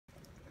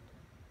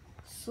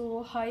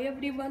So hi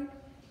everyone,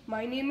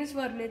 my name is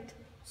Varnit.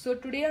 So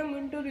today I'm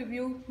going to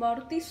review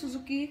Maruti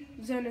Suzuki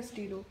Zen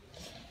Estilo.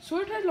 So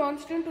it has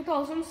launched in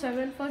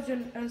 2007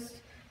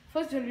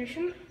 first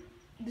generation,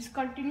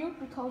 discontinued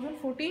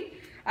 2014.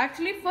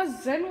 Actually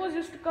first Zen was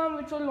just to come,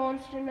 which was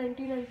launched in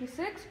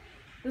 1996,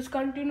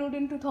 discontinued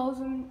in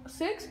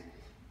 2006.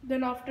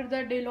 Then after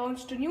that they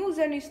launched a new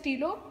Zen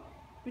Estilo,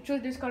 which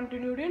was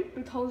discontinued in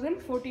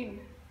 2014.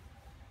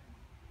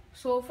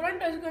 So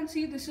front, as you can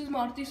see, this is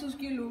Maruti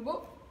Suzuki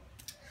logo.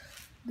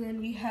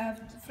 Then we have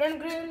the front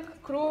grille,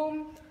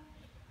 chrome,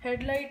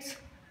 headlights,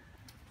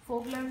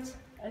 fog lamps,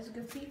 as you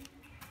can see.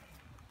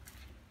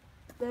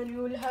 Then you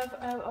will have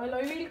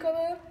alloy wheel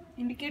cover,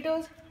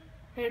 indicators,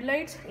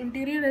 headlights,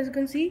 interior, as you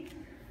can see.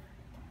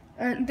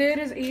 And there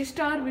is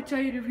A-Star, which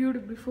I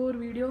reviewed before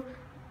video.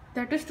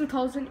 That is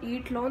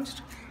 2008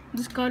 launched.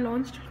 This car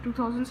launched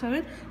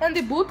 2007, and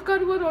the both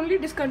cars were only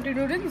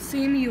discontinued in the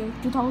same year,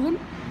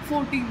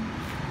 2014.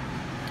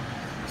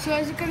 So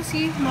as you can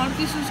see,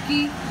 Maruti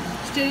Suzuki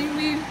steering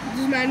wheel, this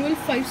is manual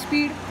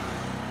 5-speed.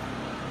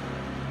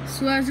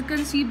 So as you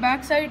can see,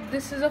 back side,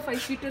 this is a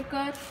 5-seater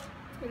car,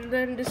 and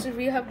then this is,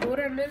 we have door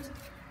handles,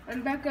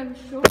 and back I will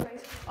show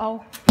guys.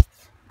 Ow.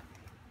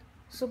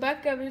 So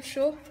back I will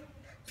show.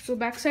 So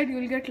back side you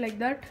will get like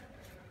that.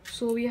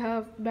 So we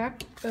have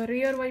back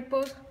rear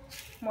wipers,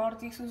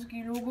 Maruti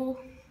Suzuki logo,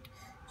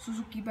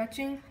 Suzuki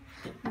batching,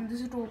 and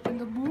this is to open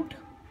the boot.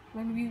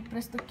 When we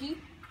press the key,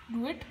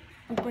 do it,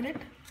 open it,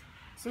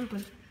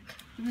 simple.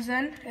 This is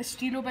an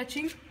Estilo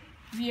batching,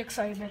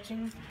 VXI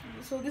batching.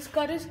 So this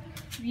car is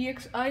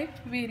VXI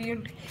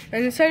variant,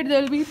 and inside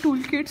there will be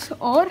toolkits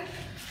or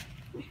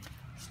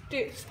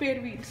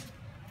spare wheels.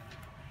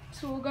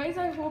 So guys,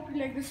 I hope you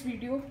like this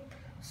video.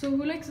 So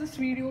who likes this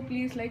video,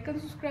 please like and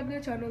subscribe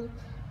the channel.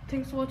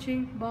 Thanks for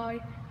watching. Bye.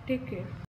 Take care.